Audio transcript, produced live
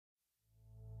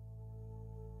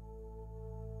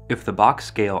If the box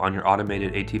scale on your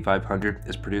automated AT500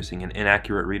 is producing an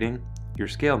inaccurate reading, your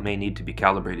scale may need to be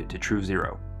calibrated to true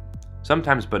zero.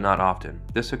 Sometimes, but not often,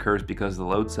 this occurs because the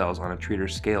load cells on a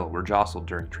treater's scale were jostled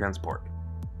during transport.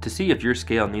 To see if your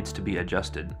scale needs to be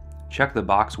adjusted, check the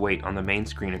box weight on the main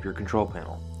screen of your control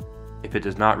panel. If it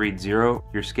does not read zero,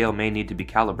 your scale may need to be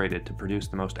calibrated to produce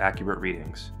the most accurate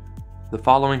readings. The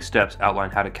following steps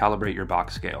outline how to calibrate your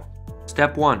box scale.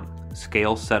 Step 1.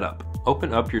 Scale Setup.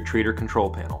 Open up your treater control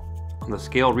panel. On the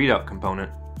scale readout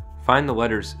component, find the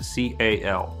letters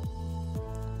CAL.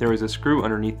 There is a screw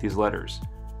underneath these letters.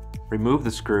 Remove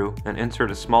the screw and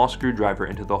insert a small screwdriver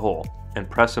into the hole, and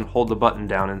press and hold the button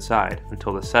down inside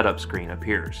until the setup screen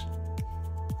appears.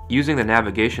 Using the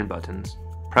navigation buttons,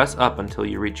 press up until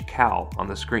you reach Cal on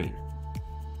the screen.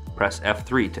 Press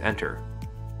F3 to enter.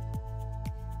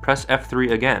 Press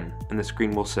F3 again and the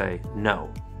screen will say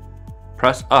No.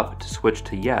 Press up to switch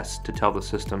to Yes to tell the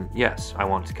system, yes, I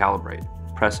want to calibrate.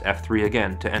 Press F3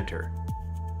 again to enter.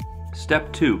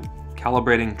 Step 2.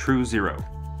 Calibrating true zero.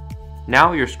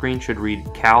 Now your screen should read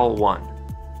Cal 1.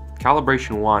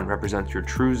 Calibration 1 represents your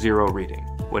true zero reading,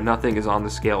 when nothing is on the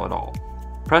scale at all.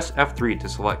 Press F3 to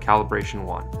select Calibration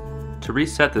 1. To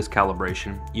reset this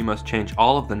calibration, you must change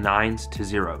all of the 9s to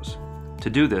zeros. To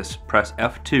do this, press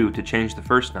F2 to change the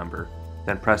first number,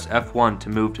 then press F1 to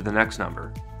move to the next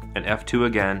number, and F2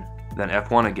 again, then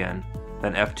F1 again,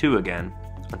 then F2 again,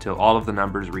 until all of the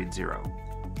numbers read 0.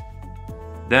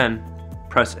 Then,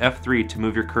 press F3 to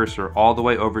move your cursor all the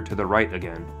way over to the right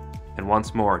again, and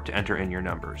once more to enter in your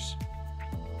numbers.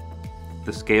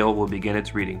 The scale will begin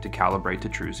its reading to calibrate to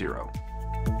true zero.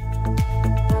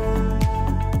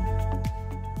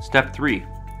 Step 3.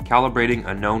 Calibrating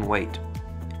a known weight.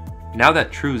 Now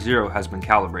that true zero has been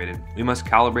calibrated, we must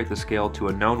calibrate the scale to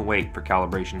a known weight for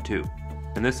calibration 2.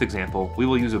 In this example, we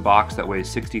will use a box that weighs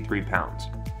 63 pounds.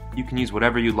 You can use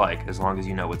whatever you like as long as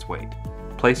you know its weight.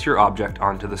 Place your object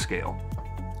onto the scale.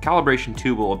 Calibration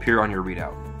 2 will appear on your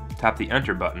readout. Tap the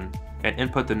Enter button and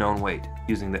input the known weight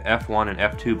using the F1 and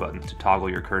F2 buttons to toggle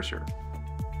your cursor.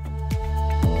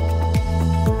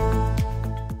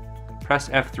 Press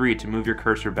F3 to move your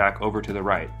cursor back over to the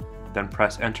right, then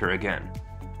press Enter again.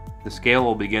 The scale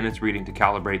will begin its reading to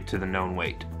calibrate to the known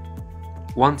weight.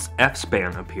 Once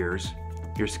F-span appears,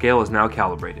 your scale is now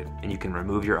calibrated and you can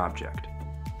remove your object.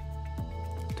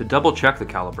 To double check the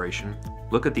calibration,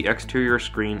 look at the exterior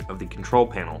screen of the control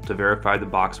panel to verify the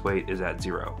box weight is at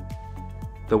 0.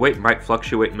 The weight might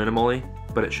fluctuate minimally,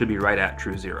 but it should be right at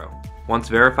true zero. Once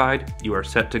verified, you are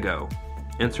set to go.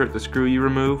 Insert the screw you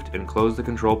removed and close the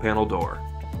control panel door.